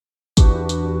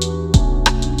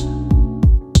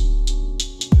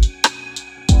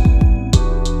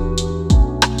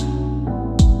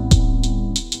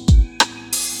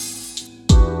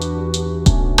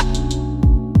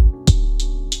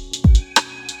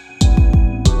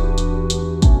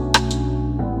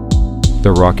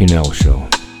Rocky Nell Show.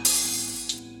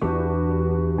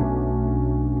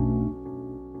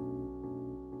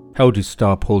 How to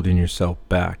stop holding yourself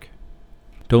back.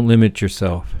 Don't limit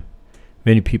yourself.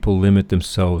 Many people limit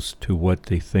themselves to what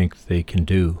they think they can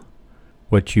do.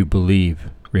 What you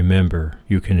believe, remember,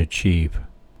 you can achieve.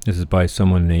 This is by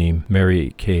someone named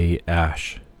Mary Kay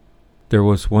Ash. There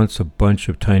was once a bunch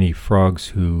of tiny frogs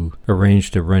who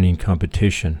arranged a running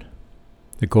competition.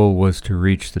 The goal was to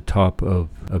reach the top of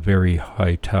a very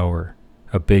high tower.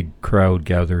 A big crowd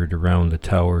gathered around the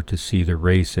tower to see the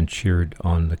race and cheered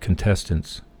on the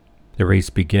contestants. The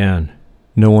race began.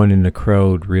 No one in the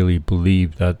crowd really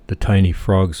believed that the tiny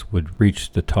frogs would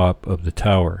reach the top of the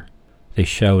tower. They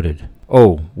shouted,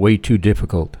 "Oh, way too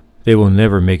difficult. They will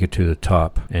never make it to the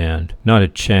top," and "Not a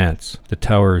chance. The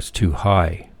tower is too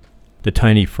high." The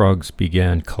tiny frogs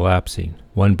began collapsing,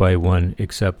 one by one,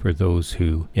 except for those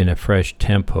who, in a fresh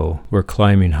tempo, were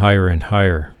climbing higher and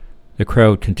higher. The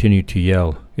crowd continued to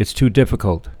yell, "It's too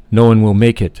difficult. No one will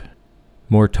make it."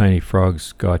 More tiny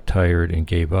frogs got tired and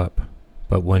gave up,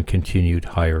 but one continued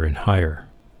higher and higher.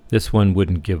 This one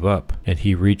wouldn't give up, and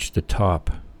he reached the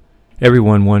top.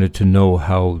 Everyone wanted to know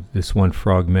how this one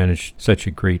frog managed such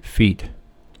a great feat.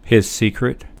 His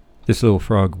secret? This little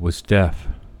frog was deaf.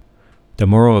 The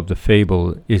moral of the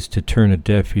fable is to turn a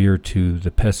deaf ear to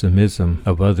the pessimism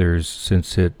of others,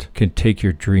 since it can take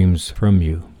your dreams from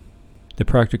you. The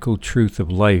practical truth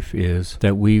of life is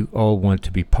that we all want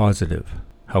to be positive.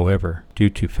 However,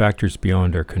 due to factors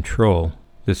beyond our control,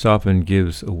 this often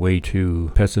gives way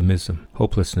to pessimism,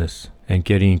 hopelessness, and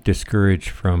getting discouraged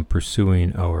from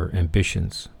pursuing our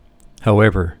ambitions.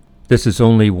 However, this is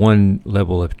only one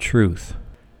level of truth.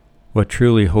 What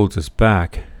truly holds us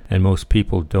back, and most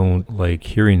people don't like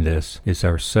hearing this, is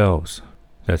ourselves.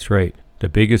 That's right. The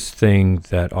biggest thing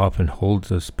that often holds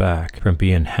us back from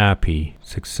being happy,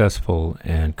 successful,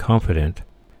 and confident,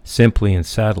 simply and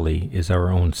sadly, is our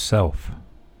own self.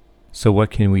 So what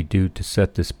can we do to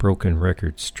set this broken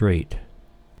record straight?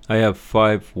 I have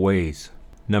 5 ways.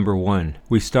 Number 1,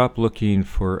 we stop looking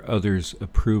for others'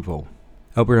 approval.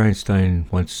 Albert Einstein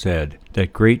once said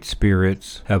that great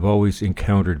spirits have always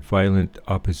encountered violent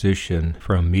opposition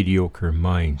from mediocre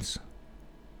minds.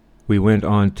 We went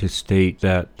on to state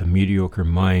that the mediocre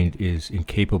mind is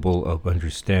incapable of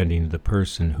understanding the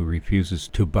person who refuses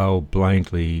to bow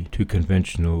blindly to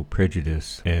conventional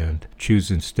prejudice and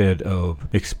choose instead of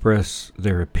express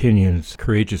their opinions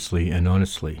courageously and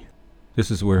honestly.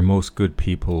 This is where most good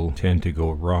people tend to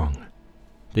go wrong.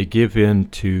 They give in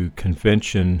to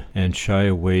convention and shy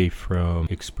away from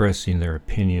expressing their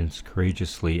opinions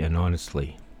courageously and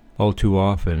honestly. All too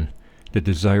often, the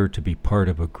desire to be part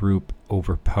of a group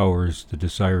overpowers the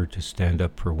desire to stand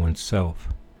up for oneself.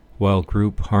 While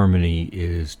group harmony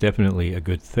is definitely a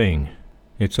good thing,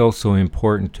 it's also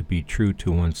important to be true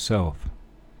to oneself.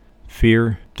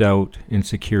 Fear, doubt,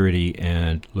 insecurity,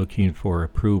 and looking for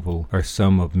approval are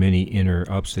some of many inner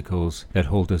obstacles that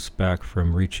hold us back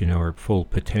from reaching our full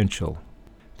potential.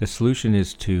 The solution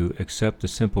is to accept the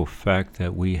simple fact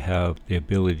that we have the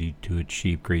ability to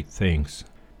achieve great things.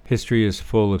 History is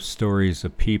full of stories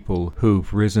of people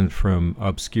who've risen from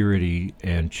obscurity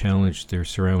and challenged their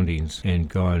surroundings and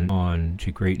gone on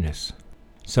to greatness.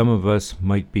 Some of us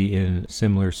might be in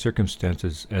similar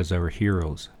circumstances as our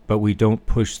heroes, but we don't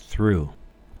push through.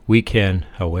 We can,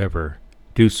 however,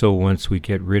 do so once we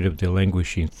get rid of the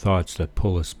languishing thoughts that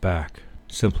pull us back.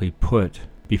 Simply put,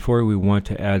 before we want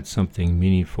to add something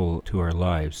meaningful to our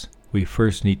lives, we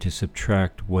first need to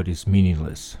subtract what is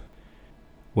meaningless.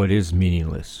 What is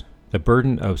meaningless? The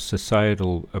burden of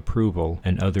societal approval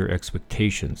and other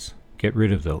expectations. Get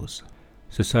rid of those.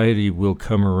 Society will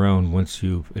come around once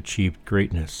you've achieved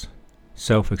greatness.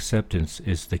 Self-acceptance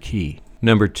is the key.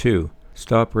 Number 2,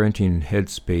 stop renting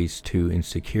headspace to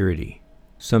insecurity.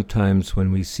 Sometimes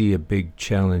when we see a big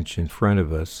challenge in front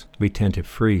of us, we tend to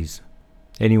freeze.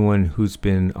 Anyone who's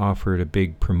been offered a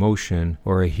big promotion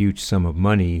or a huge sum of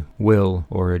money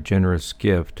or a generous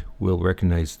gift will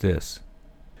recognize this.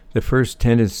 The first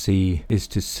tendency is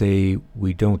to say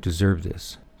we don't deserve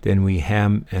this. Then we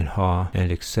hem and haw and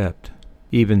accept.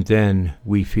 Even then,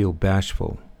 we feel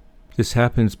bashful. This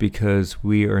happens because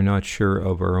we are not sure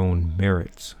of our own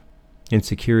merits.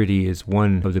 Insecurity is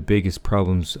one of the biggest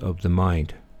problems of the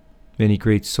mind. Many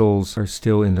great souls are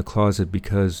still in the closet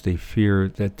because they fear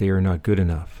that they are not good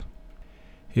enough.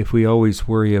 If we always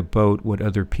worry about what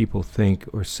other people think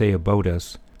or say about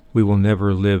us, we will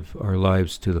never live our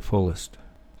lives to the fullest.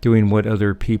 Doing what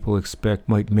other people expect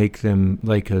might make them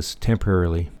like us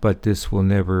temporarily, but this will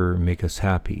never make us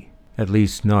happy, at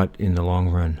least not in the long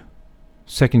run.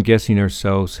 Second-guessing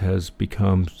ourselves has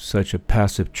become such a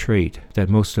passive trait that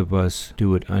most of us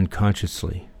do it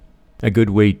unconsciously. A good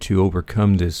way to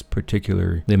overcome this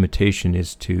particular limitation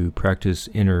is to practice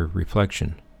inner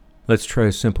reflection. Let's try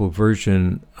a simple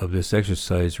version of this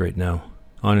exercise right now.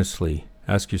 Honestly,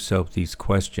 ask yourself these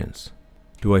questions.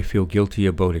 Do I feel guilty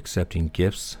about accepting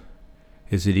gifts?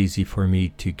 Is it easy for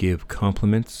me to give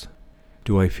compliments?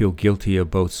 Do I feel guilty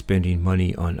about spending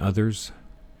money on others?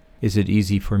 Is it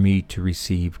easy for me to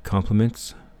receive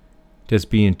compliments? Does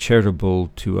being charitable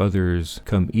to others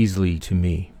come easily to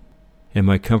me?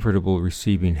 Am I comfortable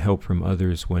receiving help from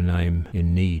others when I'm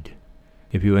in need?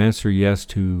 If you answer yes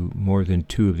to more than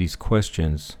 2 of these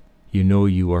questions, you know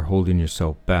you are holding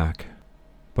yourself back.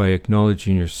 By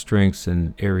acknowledging your strengths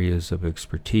and areas of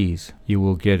expertise, you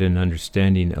will get an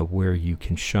understanding of where you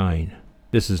can shine.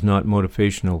 This is not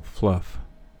motivational fluff.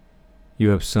 You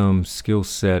have some skill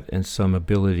set and some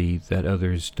ability that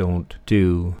others don't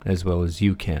do as well as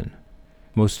you can.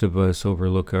 Most of us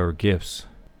overlook our gifts.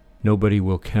 Nobody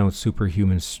will count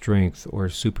superhuman strength or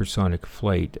supersonic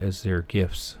flight as their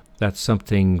gifts. That's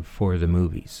something for the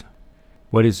movies.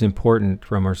 What is important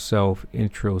from our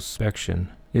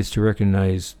self-introspection is to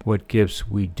recognize what gifts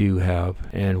we do have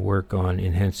and work on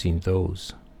enhancing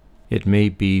those. It may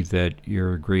be that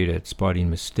you're great at spotting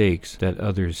mistakes that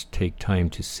others take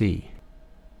time to see.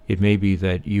 It may be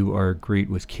that you are great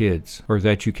with kids, or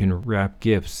that you can wrap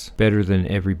gifts better than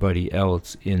everybody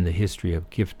else in the history of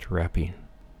gift wrapping.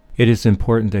 It is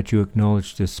important that you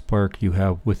acknowledge this spark you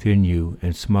have within you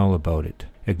and smile about it.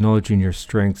 Acknowledging your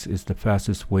strengths is the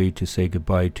fastest way to say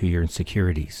goodbye to your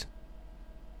insecurities.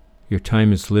 Your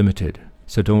time is limited,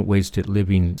 so don't waste it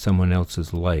living someone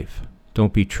else's life.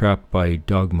 Don't be trapped by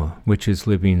dogma, which is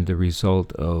living the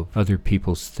result of other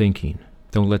people's thinking.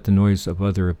 Don't let the noise of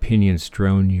other opinions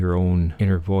drown your own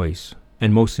inner voice.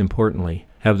 And most importantly,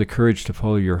 have the courage to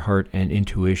follow your heart and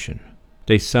intuition.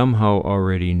 They somehow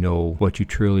already know what you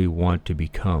truly want to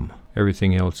become.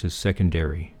 Everything else is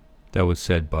secondary. That was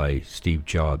said by Steve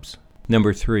Jobs.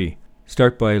 Number 3,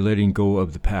 start by letting go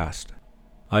of the past.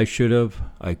 I should have,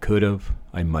 I could have,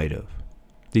 I might have.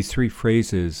 These 3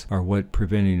 phrases are what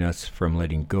preventing us from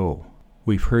letting go.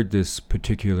 We've heard this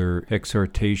particular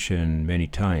exhortation many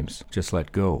times, just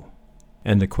let go.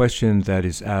 And the question that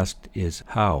is asked is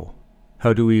how?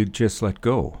 How do we just let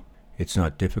go? It's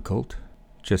not difficult.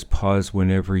 Just pause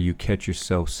whenever you catch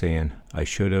yourself saying, I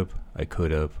should have, I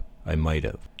could have, I might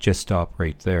have. Just stop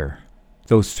right there.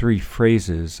 Those 3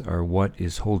 phrases are what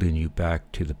is holding you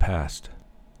back to the past.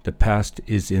 The past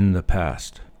is in the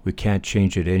past. We can't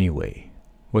change it anyway.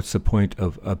 What's the point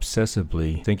of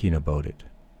obsessively thinking about it?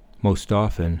 Most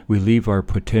often, we leave our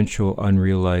potential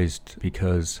unrealized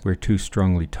because we're too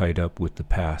strongly tied up with the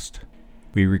past.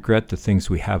 We regret the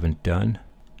things we haven't done,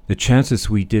 the chances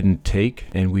we didn't take,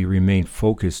 and we remain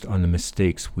focused on the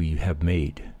mistakes we have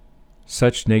made.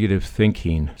 Such negative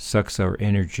thinking sucks our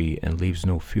energy and leaves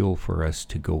no fuel for us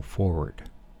to go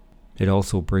forward. It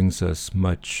also brings us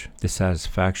much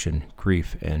dissatisfaction,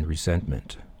 grief, and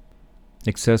resentment.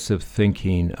 Excessive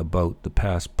thinking about the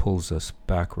past pulls us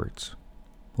backwards.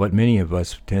 What many of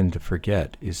us tend to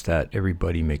forget is that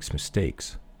everybody makes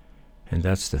mistakes. And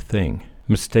that's the thing.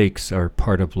 Mistakes are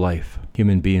part of life.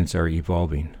 Human beings are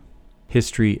evolving.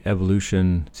 History,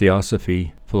 evolution,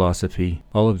 theosophy, philosophy,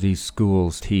 all of these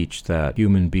schools teach that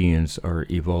human beings are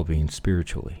evolving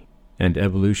spiritually. And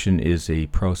evolution is a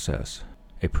process.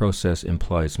 A process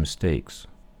implies mistakes.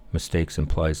 Mistakes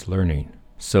implies learning.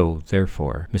 So,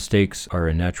 therefore, mistakes are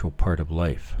a natural part of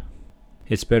life.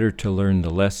 It's better to learn the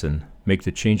lesson, make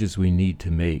the changes we need to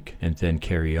make, and then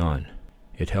carry on.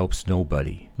 It helps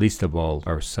nobody, least of all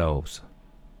ourselves.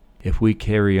 If we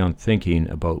carry on thinking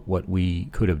about what we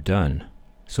could have done,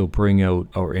 so bring out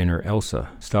our inner Elsa,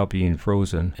 stop being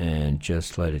frozen, and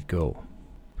just let it go.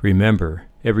 Remember,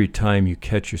 every time you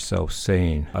catch yourself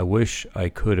saying, I wish I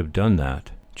could have done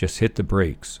that, just hit the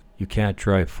brakes. You can't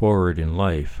drive forward in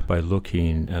life by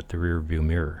looking at the rearview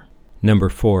mirror. Number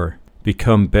 4,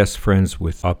 become best friends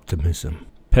with optimism.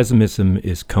 Pessimism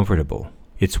is comfortable.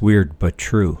 It's weird but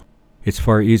true. It's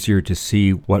far easier to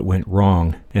see what went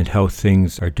wrong and how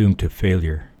things are doomed to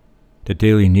failure. The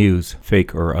daily news,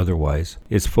 fake or otherwise,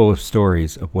 is full of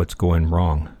stories of what's going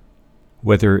wrong.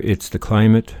 Whether it's the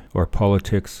climate or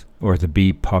politics or the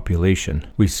bee population,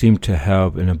 we seem to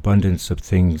have an abundance of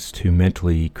things to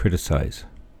mentally criticize.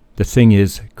 The thing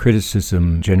is,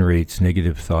 criticism generates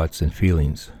negative thoughts and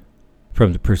feelings.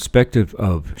 From the perspective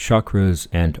of chakras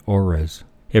and auras,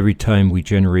 every time we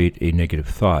generate a negative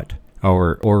thought,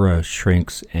 our aura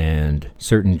shrinks and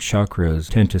certain chakras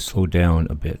tend to slow down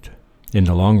a bit. In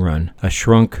the long run, a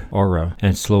shrunk aura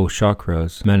and slow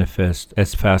chakras manifest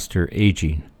as faster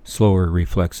aging, slower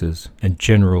reflexes, and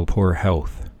general poor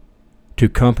health. To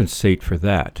compensate for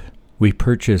that, we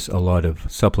purchase a lot of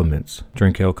supplements,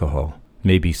 drink alcohol,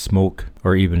 maybe smoke,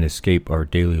 or even escape our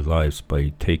daily lives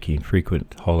by taking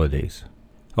frequent holidays.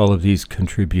 All of these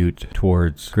contribute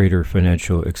towards greater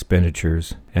financial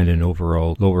expenditures and an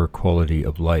overall lower quality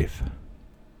of life.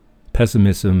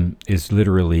 Pessimism is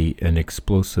literally an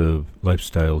explosive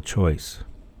lifestyle choice.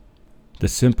 The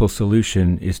simple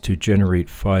solution is to generate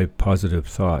 5 positive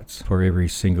thoughts for every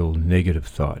single negative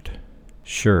thought.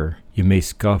 Sure, you may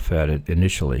scoff at it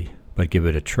initially, but give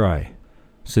it a try.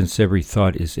 Since every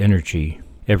thought is energy,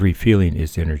 every feeling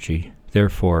is energy,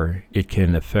 therefore it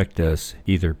can affect us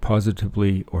either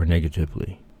positively or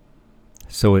negatively.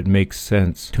 So it makes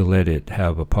sense to let it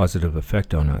have a positive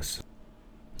effect on us.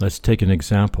 Let's take an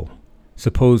example.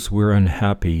 Suppose we're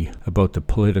unhappy about the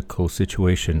political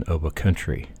situation of a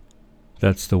country.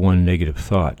 That's the one negative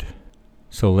thought.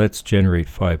 So let's generate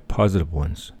 5 positive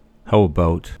ones. How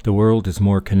about the world is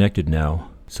more connected now,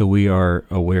 so we are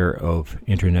aware of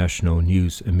international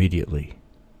news immediately.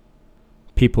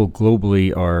 People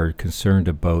globally are concerned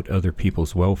about other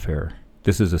people's welfare.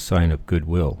 This is a sign of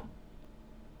goodwill.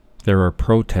 There are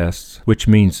protests, which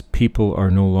means people are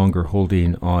no longer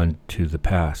holding on to the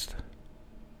past.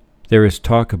 There is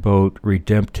talk about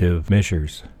redemptive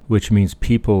measures, which means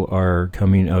people are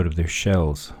coming out of their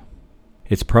shells.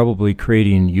 It's probably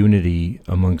creating unity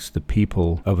amongst the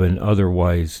people of an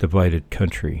otherwise divided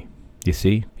country. You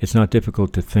see, it's not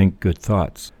difficult to think good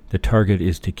thoughts. The target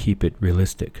is to keep it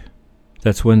realistic.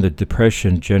 That's when the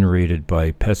depression generated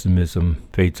by pessimism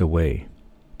fades away.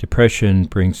 Depression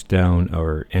brings down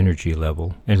our energy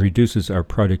level and reduces our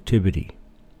productivity.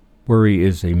 Worry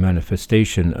is a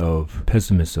manifestation of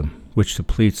pessimism, which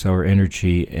depletes our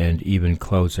energy and even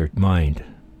clouds our mind.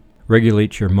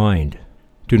 Regulate your mind.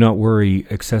 Do not worry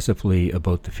excessively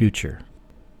about the future.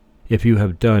 If you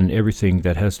have done everything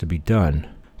that has to be done,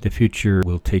 the future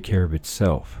will take care of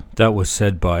itself. That was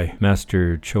said by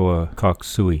Master Choa Kok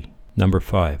Sui. Number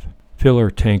 5. Fill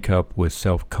our tank up with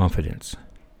self-confidence.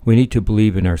 We need to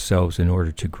believe in ourselves in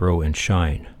order to grow and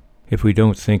shine. If we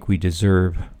don't think we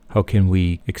deserve, how can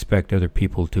we expect other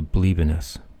people to believe in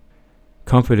us?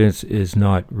 Confidence is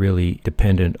not really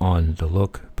dependent on the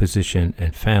look, position,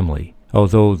 and family,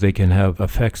 although they can have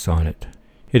effects on it.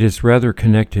 It is rather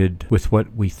connected with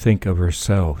what we think of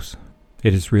ourselves.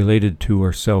 It is related to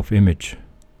our self-image.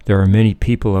 There are many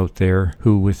people out there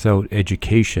who, without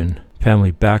education,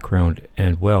 family background,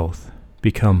 and wealth,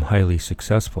 become highly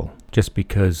successful just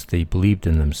because they believed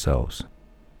in themselves.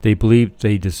 They believed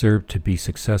they deserved to be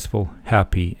successful,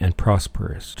 happy, and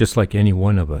prosperous, just like any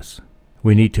one of us.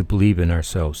 We need to believe in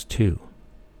ourselves too.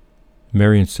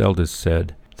 Marion Seldes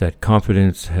said that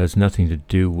confidence has nothing to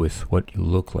do with what you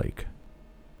look like.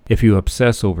 If you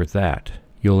obsess over that,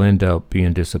 you'll end up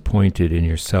being disappointed in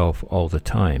yourself all the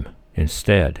time.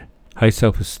 Instead, high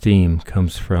self-esteem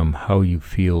comes from how you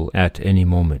feel at any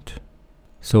moment.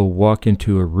 So walk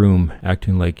into a room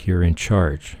acting like you're in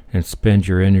charge and spend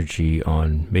your energy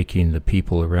on making the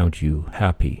people around you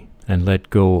happy and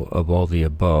let go of all the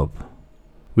above.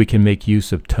 We can make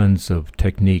use of tons of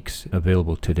techniques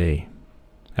available today.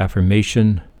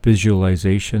 Affirmation,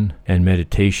 visualization, and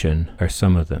meditation are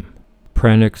some of them.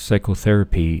 Pranic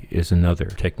psychotherapy is another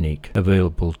technique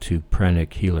available to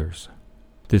pranic healers.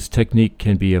 This technique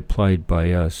can be applied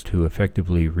by us to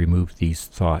effectively remove these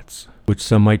thoughts, which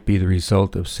some might be the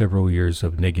result of several years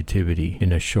of negativity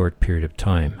in a short period of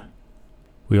time.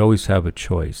 We always have a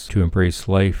choice to embrace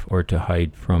life or to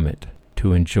hide from it,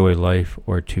 to enjoy life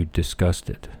or to disgust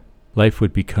it. Life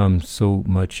would become so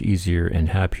much easier and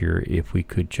happier if we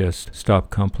could just stop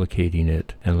complicating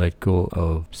it and let go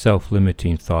of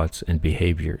self-limiting thoughts and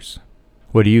behaviors.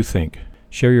 What do you think?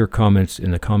 Share your comments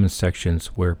in the comment sections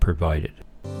where provided.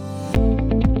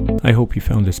 I hope you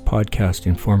found this podcast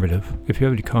informative. If you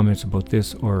have any comments about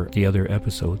this or the other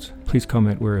episodes, please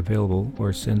comment where available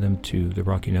or send them to the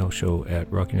Rocky Nell Show at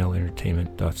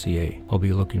rockynellentertainment.ca. I'll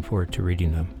be looking forward to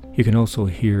reading them. You can also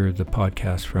hear the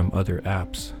podcast from other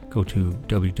apps. Go to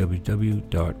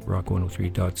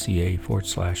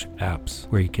www.rock103.ca/apps,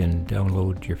 where you can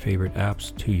download your favorite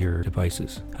apps to your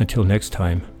devices. Until next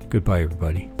time, goodbye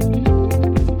everybody.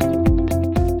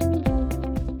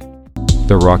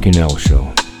 The Rocky Nell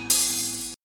Show.